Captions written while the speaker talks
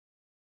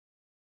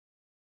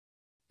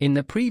In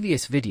the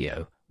previous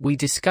video, we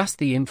discussed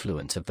the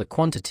influence of the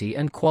quantity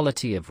and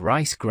quality of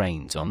rice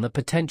grains on the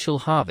potential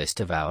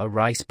harvest of our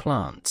rice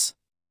plants.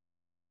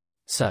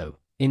 So,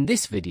 in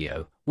this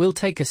video, we'll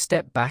take a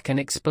step back and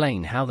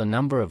explain how the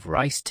number of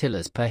rice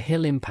tillers per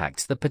hill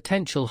impacts the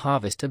potential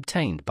harvest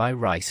obtained by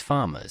rice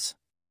farmers.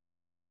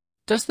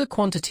 Does the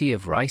quantity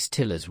of rice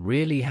tillers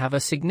really have a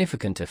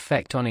significant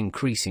effect on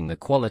increasing the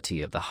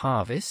quality of the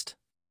harvest?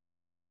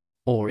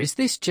 Or is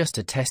this just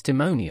a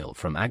testimonial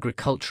from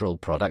agricultural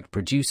product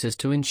producers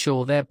to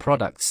ensure their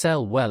products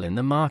sell well in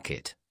the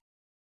market?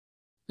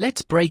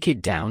 Let's break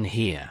it down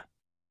here.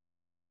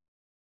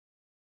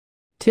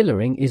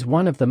 Tillering is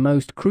one of the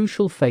most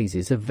crucial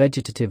phases of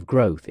vegetative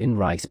growth in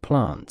rice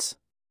plants.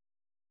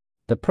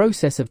 The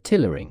process of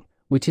tillering,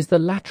 which is the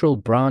lateral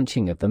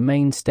branching of the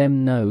main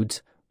stem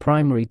nodes,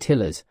 primary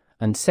tillers,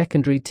 and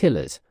secondary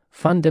tillers,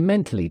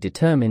 fundamentally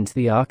determines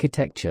the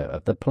architecture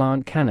of the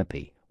plant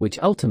canopy, which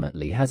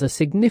ultimately has a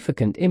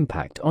significant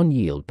impact on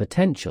yield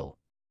potential.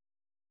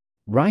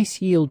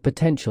 Rice yield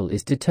potential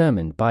is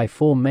determined by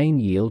four main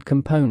yield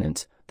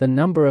components: the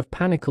number of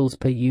panicles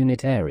per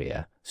unit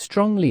area,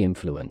 strongly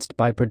influenced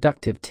by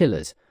productive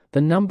tillers,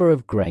 the number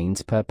of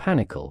grains per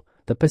panicle,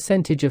 the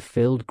percentage of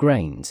filled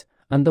grains,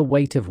 and the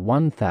weight of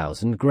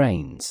 1,000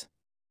 grains.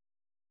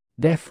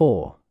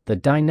 Therefore, the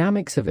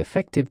dynamics of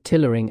effective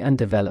tillering and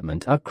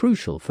development are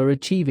crucial for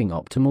achieving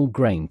optimal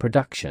grain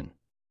production.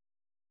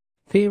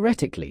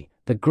 Theoretically,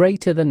 the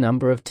greater the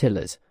number of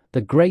tillers, the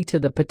greater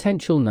the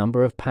potential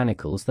number of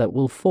panicles that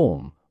will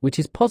form, which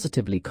is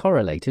positively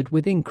correlated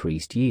with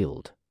increased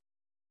yield.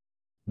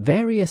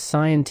 Various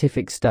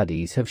scientific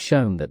studies have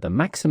shown that the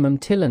maximum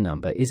tiller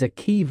number is a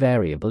key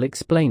variable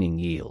explaining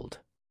yield.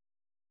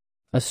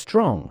 A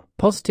strong,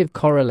 positive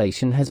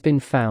correlation has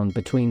been found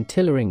between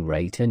tillering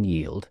rate and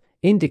yield,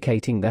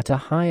 indicating that a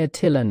higher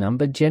tiller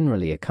number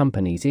generally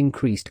accompanies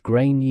increased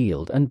grain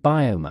yield and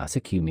biomass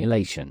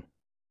accumulation.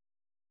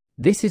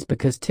 This is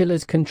because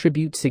tillers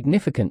contribute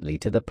significantly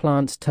to the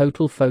plant's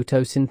total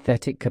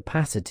photosynthetic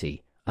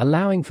capacity,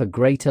 allowing for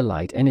greater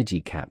light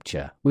energy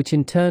capture, which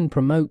in turn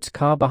promotes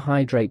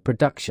carbohydrate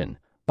production,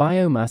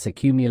 biomass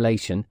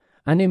accumulation,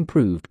 and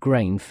improved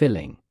grain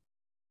filling.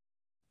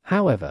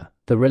 However,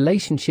 the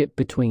relationship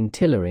between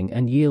tillering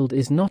and yield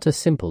is not a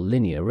simple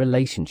linear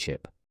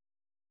relationship.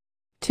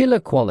 Tiller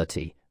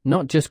quality,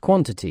 not just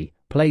quantity,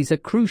 plays a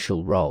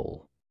crucial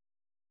role.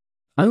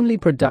 Only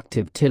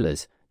productive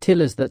tillers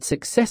that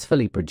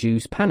successfully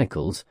produce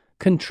panicles,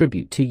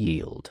 contribute to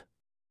yield.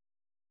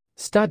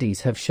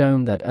 Studies have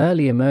shown that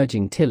early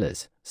emerging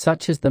tillers,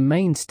 such as the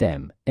main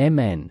stem,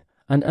 MN,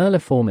 and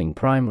early-forming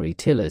primary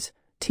tillers,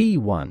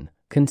 T1,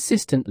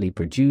 consistently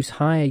produce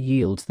higher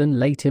yields than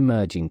late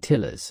emerging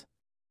tillers.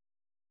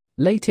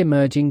 Late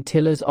emerging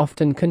tillers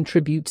often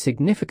contribute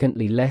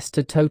significantly less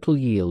to total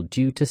yield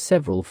due to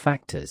several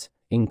factors,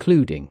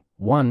 including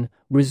 1.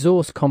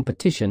 Resource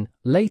competition.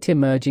 Late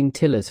emerging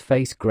tillers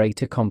face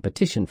greater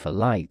competition for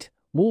light,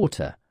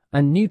 water,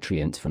 and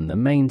nutrients from the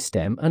main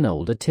stem and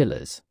older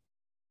tillers.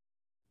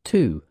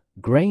 2.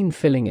 Grain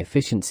filling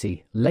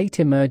efficiency. Late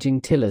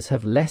emerging tillers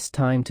have less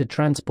time to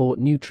transport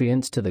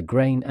nutrients to the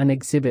grain and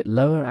exhibit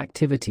lower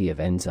activity of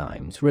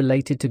enzymes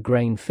related to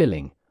grain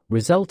filling,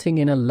 resulting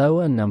in a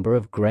lower number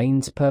of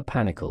grains per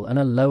panicle and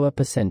a lower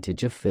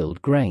percentage of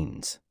filled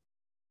grains.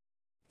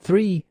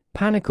 3.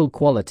 Panicle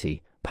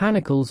quality.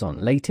 Panicles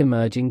on late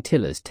emerging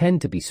tillers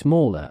tend to be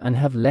smaller and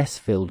have less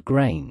filled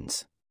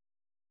grains.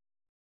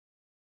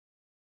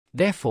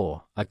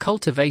 Therefore, a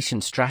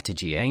cultivation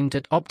strategy aimed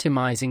at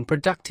optimizing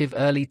productive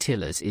early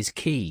tillers is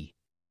key.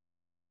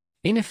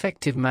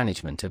 Ineffective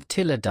management of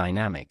tiller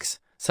dynamics,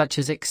 such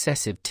as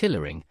excessive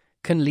tillering,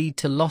 can lead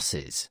to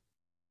losses.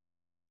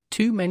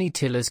 Too many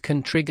tillers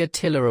can trigger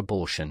tiller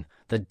abortion,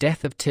 the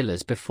death of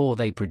tillers before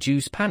they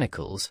produce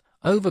panicles,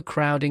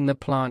 overcrowding the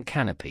plant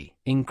canopy,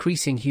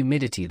 increasing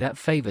humidity that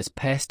favors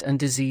pest and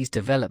disease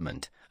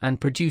development,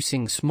 and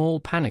producing small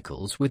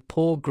panicles with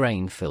poor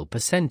grain fill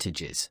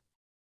percentages.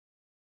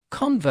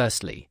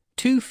 Conversely,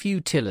 too few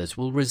tillers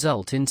will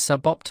result in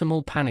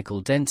suboptimal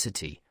panicle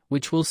density,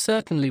 which will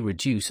certainly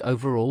reduce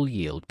overall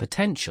yield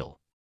potential.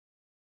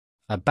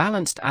 A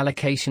balanced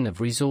allocation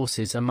of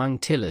resources among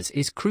tillers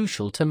is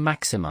crucial to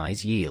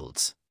maximize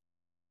yields.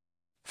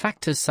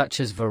 Factors such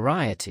as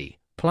variety,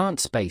 plant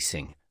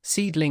spacing,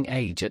 seedling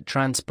age at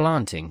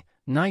transplanting,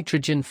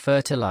 nitrogen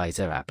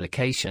fertilizer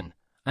application,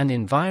 and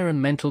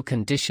environmental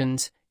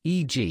conditions,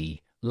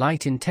 e.g.,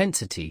 light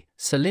intensity,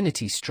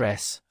 salinity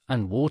stress,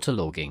 and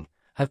waterlogging,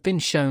 have been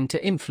shown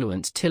to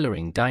influence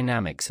tillering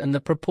dynamics and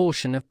the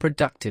proportion of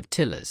productive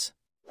tillers.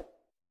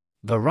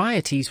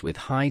 Varieties with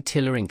high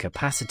tillering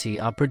capacity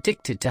are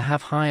predicted to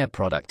have higher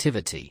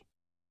productivity.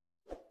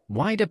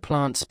 Wider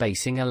plant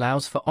spacing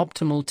allows for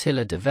optimal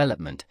tiller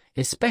development,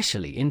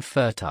 especially in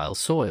fertile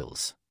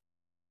soils.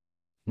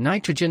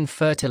 Nitrogen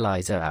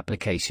fertilizer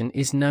application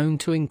is known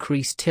to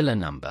increase tiller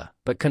number,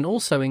 but can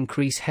also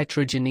increase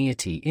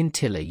heterogeneity in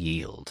tiller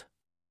yield.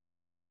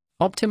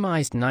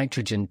 Optimized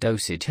nitrogen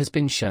dosage has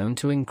been shown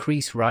to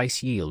increase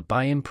rice yield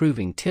by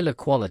improving tiller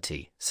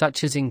quality,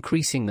 such as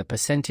increasing the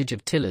percentage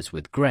of tillers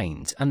with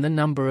grains and the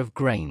number of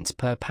grains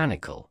per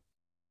panicle.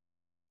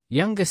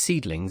 Younger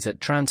seedlings at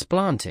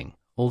transplanting,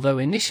 although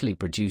initially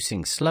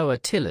producing slower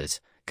tillers,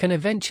 can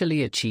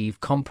eventually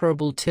achieve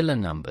comparable tiller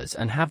numbers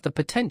and have the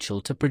potential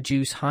to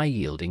produce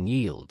high-yielding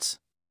yields.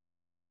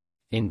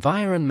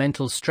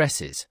 Environmental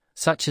stresses,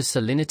 such as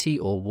salinity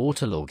or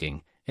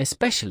waterlogging,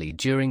 especially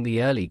during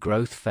the early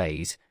growth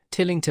phase,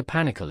 tilling to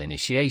panicle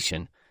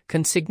initiation,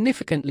 can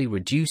significantly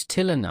reduce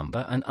tiller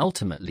number and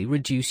ultimately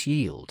reduce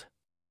yield.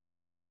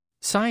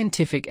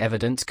 Scientific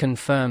evidence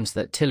confirms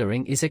that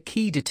tillering is a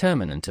key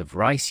determinant of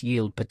rice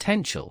yield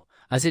potential,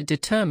 as it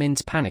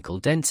determines panicle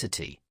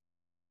density.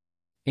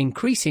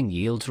 Increasing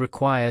yields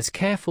requires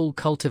careful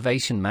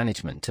cultivation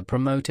management to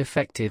promote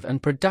effective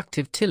and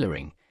productive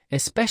tillering,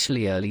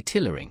 especially early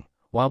tillering,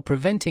 while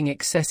preventing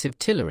excessive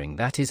tillering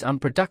that is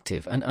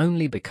unproductive and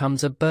only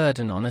becomes a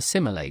burden on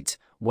assimilates,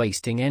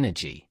 wasting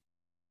energy.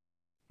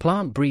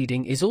 Plant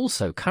breeding is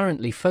also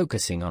currently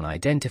focusing on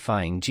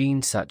identifying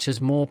genes such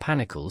as more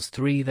panicles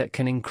 3 that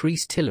can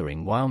increase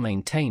tillering while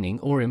maintaining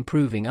or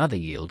improving other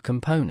yield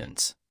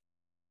components.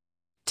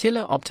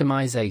 Tiller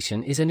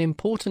optimization is an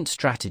important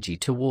strategy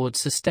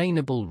towards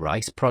sustainable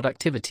rice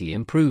productivity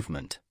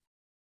improvement.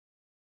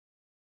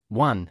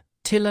 1.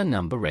 Tiller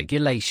number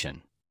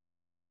regulation.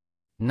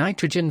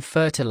 Nitrogen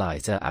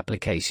fertilizer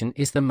application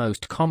is the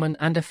most common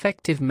and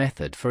effective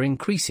method for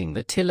increasing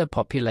the tiller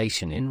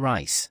population in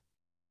rice.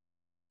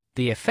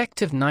 The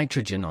effect of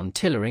nitrogen on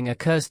tillering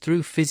occurs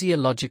through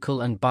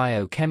physiological and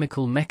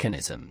biochemical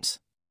mechanisms.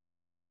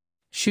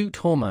 Shoot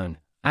hormone.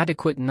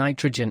 Adequate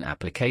nitrogen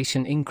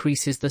application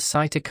increases the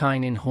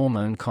cytokinin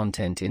hormone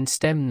content in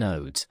stem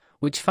nodes,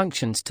 which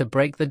functions to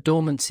break the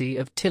dormancy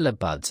of tiller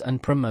buds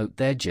and promote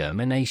their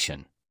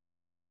germination.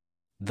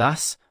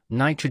 Thus,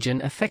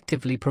 nitrogen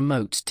effectively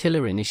promotes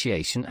tiller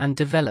initiation and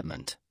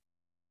development.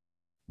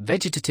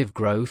 Vegetative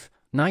growth.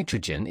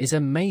 Nitrogen is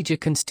a major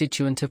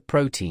constituent of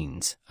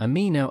proteins,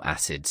 amino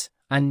acids,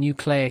 and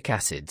nucleic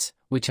acids,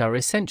 which are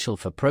essential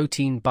for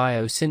protein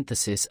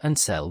biosynthesis and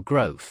cell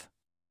growth.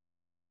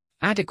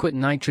 Adequate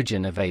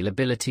nitrogen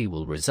availability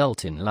will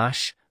result in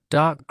lush,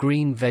 dark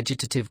green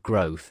vegetative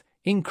growth,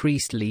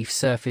 increased leaf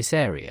surface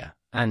area,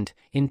 and,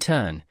 in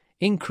turn,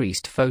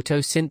 increased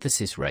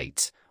photosynthesis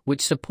rates,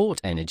 which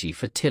support energy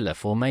for tiller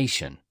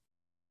formation.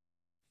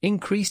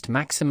 Increased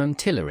maximum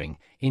tillering.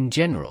 In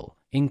general,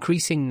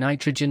 increasing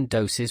nitrogen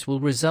doses will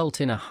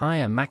result in a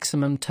higher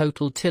maximum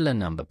total tiller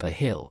number per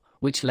hill,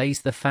 which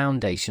lays the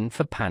foundation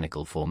for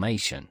panicle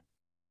formation.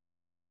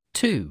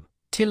 2.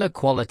 Tiller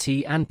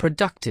quality and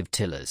productive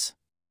tillers.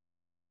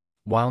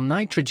 While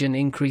nitrogen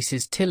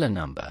increases tiller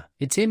number,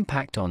 its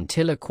impact on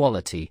tiller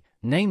quality,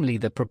 namely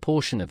the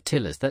proportion of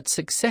tillers that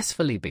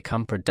successfully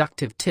become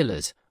productive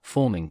tillers,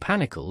 forming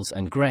panicles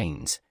and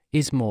grains,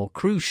 is more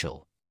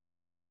crucial.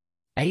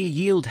 A.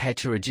 Yield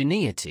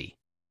heterogeneity.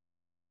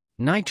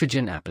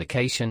 Nitrogen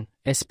application,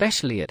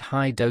 especially at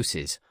high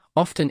doses,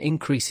 often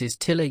increases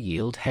tiller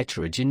yield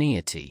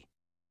heterogeneity.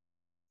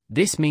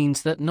 This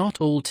means that not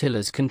all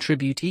tillers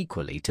contribute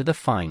equally to the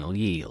final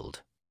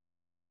yield.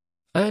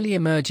 Early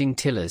emerging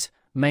tillers,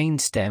 main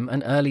stem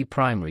and early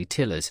primary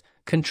tillers,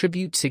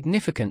 contribute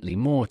significantly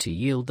more to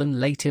yield than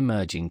late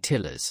emerging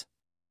tillers.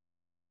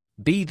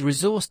 B.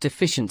 Resource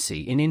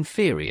deficiency in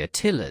inferior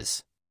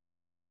tillers.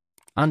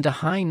 Under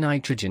high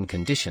nitrogen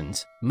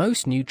conditions,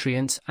 most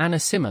nutrients and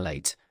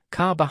assimilates,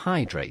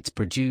 carbohydrates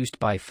produced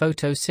by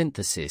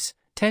photosynthesis,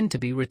 tend to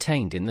be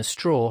retained in the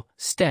straw,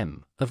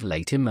 stem, of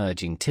late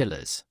emerging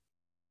tillers.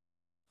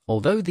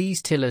 Although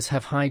these tillers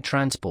have high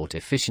transport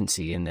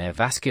efficiency in their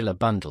vascular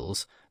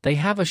bundles, they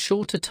have a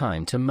shorter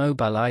time to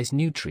mobilize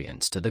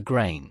nutrients to the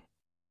grain.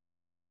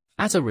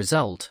 As a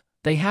result,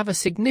 they have a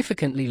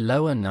significantly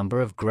lower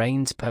number of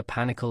grains per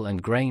panicle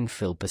and grain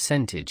fill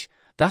percentage,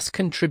 thus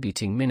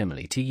contributing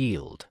minimally to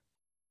yield.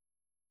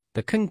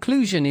 The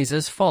conclusion is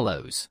as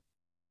follows.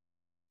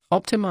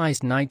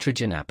 Optimized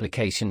nitrogen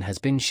application has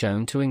been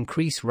shown to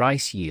increase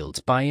rice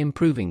yields by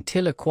improving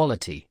tiller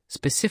quality,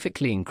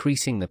 specifically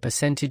increasing the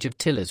percentage of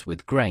tillers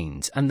with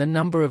grains and the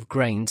number of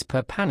grains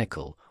per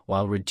panicle,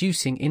 while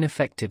reducing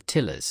ineffective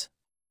tillers.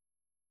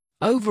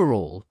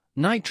 Overall,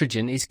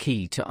 nitrogen is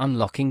key to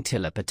unlocking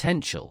tiller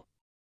potential.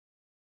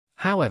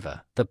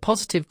 However, the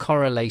positive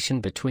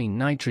correlation between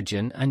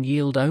nitrogen and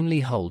yield only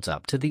holds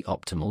up to the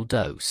optimal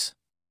dose.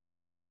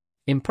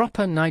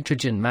 Improper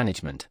nitrogen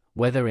management,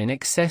 whether in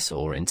excess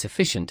or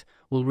insufficient,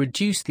 will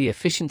reduce the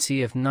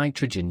efficiency of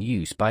nitrogen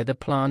use by the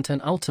plant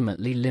and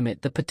ultimately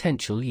limit the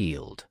potential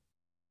yield.